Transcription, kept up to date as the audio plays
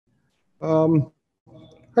Um,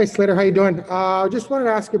 Hi Slater, how you doing? Just wanted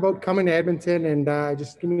to ask you about coming to Edmonton and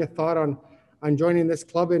just give me a thought on joining this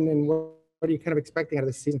club and what are you kind of expecting out of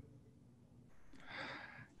this season?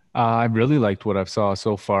 I really liked what I've saw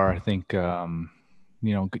so far. I think, getting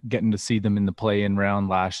to see them in the play-in round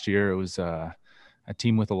last year, it was a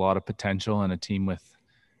team with a lot of potential and a team with,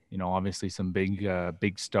 obviously some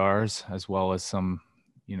big stars as well as some,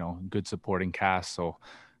 good supporting cast. So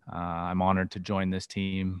I'm honored to join this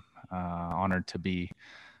team, honored to be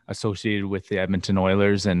associated with the Edmonton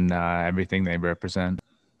Oilers and everything they represent.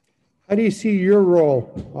 How do you see your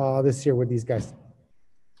role this year with these guys?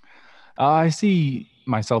 I see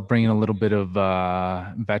myself bringing a little bit of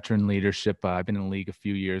veteran leadership. I've been in the league a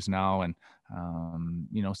few years now, and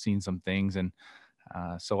seen some things, and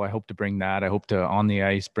so I hope to bring that. I hope to on the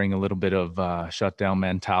ice bring a little bit of shutdown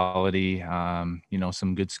mentality.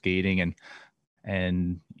 Some good skating,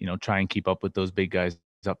 and try and keep up with those big guys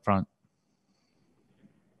up front.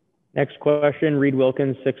 Next question, Reed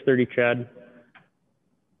Wilkins, 630 Chad.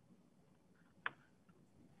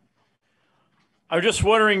 I'm just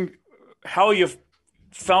wondering how you've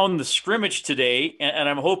found the scrimmage today, and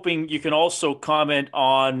I'm hoping you can also comment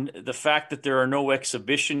on the fact that there are no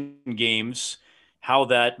exhibition games, how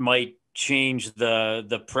that might change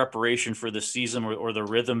the preparation for the season or the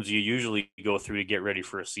rhythms you usually go through to get ready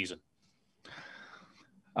for a season.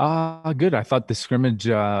 Good. I thought the scrimmage,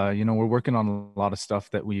 we're working on a lot of stuff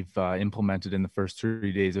that we've implemented in the first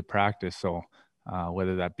 3 days of practice. So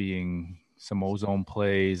whether that being some ozone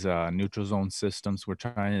plays, neutral zone systems, we're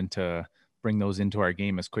trying to bring those into our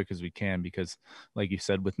game as quick as we can because, like you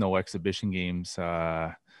said, with no exhibition games,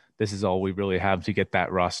 this is all we really have to get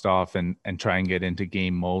that rust off and try and get into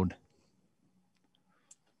game mode.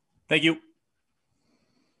 Thank you.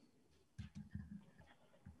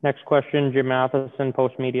 Next question, Jim Matheson,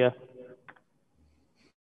 Post Media.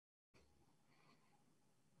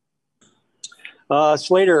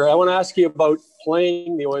 Slater, I want to ask you about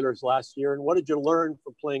playing the Oilers last year, and what did you learn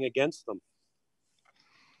from playing against them?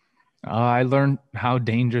 I learned how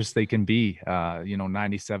dangerous they can be.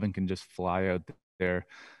 97 can just fly out there.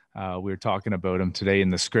 We were talking about them today in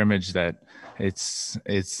the scrimmage that it's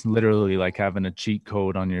literally like having a cheat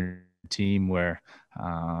code on your team where,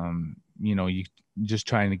 you just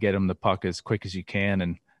trying to get him the puck as quick as you can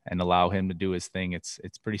and allow him to do his thing. It's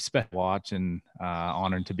pretty special to watch and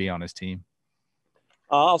honored to be on his team.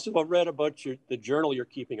 Also, I read about the journal you're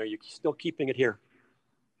keeping. Are you still keeping it here?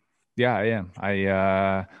 Yeah, I am.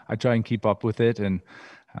 I try and keep up with it, and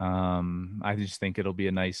I just think it'll be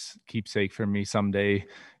a nice keepsake for me someday.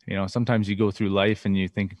 Sometimes you go through life and you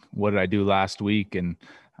think, what did I do last week? And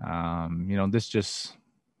this just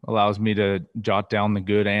allows me to jot down the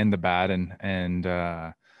good and the bad and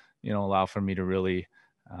allow for me to really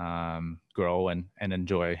grow and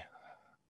enjoy